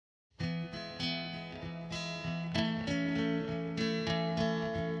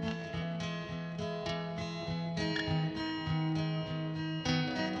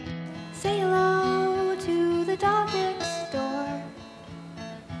Say hello to the dog next door.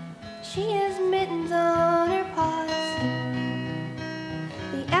 She has mittens on her paws.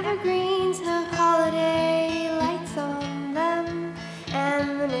 The evergreens have holiday lights on them,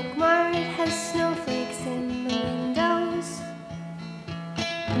 and the Nookmart has snowflakes in the windows.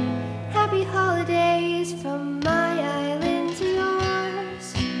 Happy holidays from my island to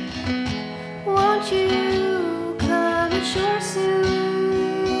yours. Won't you come ashore soon?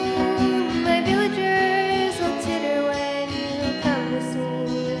 My villagers will titter when you come to see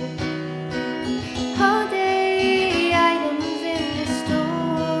me. Holiday items in the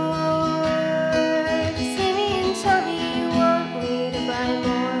store. Timmy and Tommy want me to buy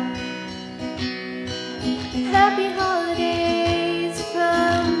more. Happy holidays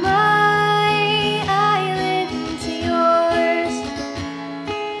from my island to yours.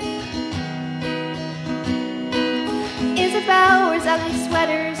 Isabel wears ugly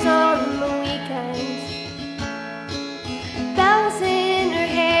sweaters on the weekend. Bells in her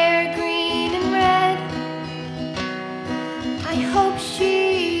hair, green and red. I hope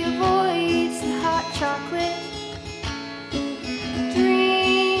she avoids the hot chocolate.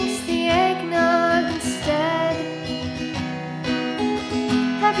 Drinks the eggnog instead.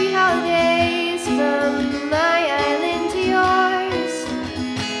 Happy holidays from my island to yours.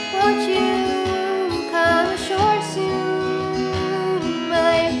 Won't you come ashore soon?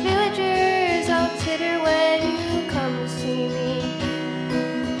 My villagers all titter when you come to see me.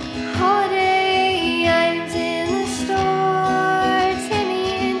 Holiday items in the store. Timmy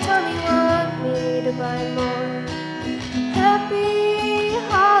and Tommy want me to buy more. Happy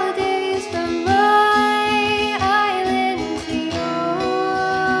holidays from my island to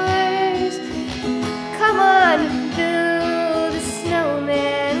yours. Come on, build a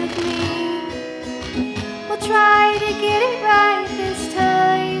snowman with me. We'll try to get it right this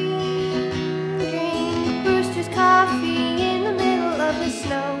time. Drink Broosters coffee in the middle of the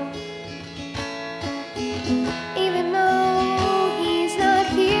snow. Even though he's not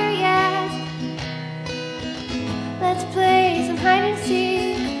here yet, let's play some hide and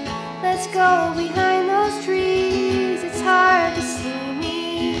seek. Let's go behind those trees. It's hard to see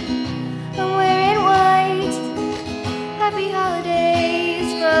me. I'm wearing white. Happy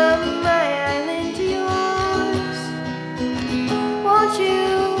holidays from my island to yours. Won't you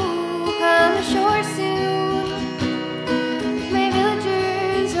come ashore soon? My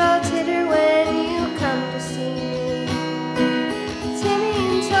villagers all titter when you come to see me. Timmy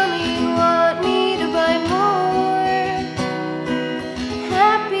and Tommy want me to buy more.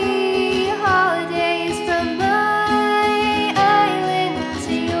 Happy holidays from my island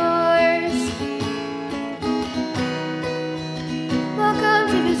to yours. Welcome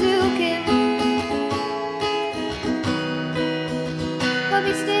to Besuchen. Hope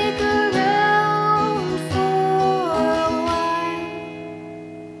you stick around for a while.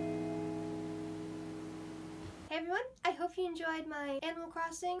 Hey everyone, I hope you enjoyed my Animal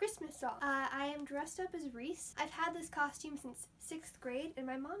Crossing Christmas song. I am dressed up as Reese. I've had this costume since 6th grade and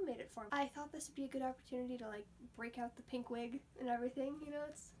my mom made it for me. I thought this would be a good opportunity to like break out the pink wig and everything, you know,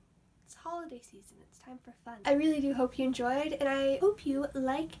 it's holiday season, it's time for fun. I really do hope you enjoyed, and I hope you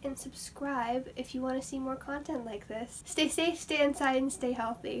like and subscribe if you want to see more content like this. Stay safe, stay inside, and stay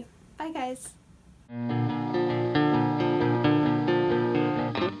healthy. Bye guys.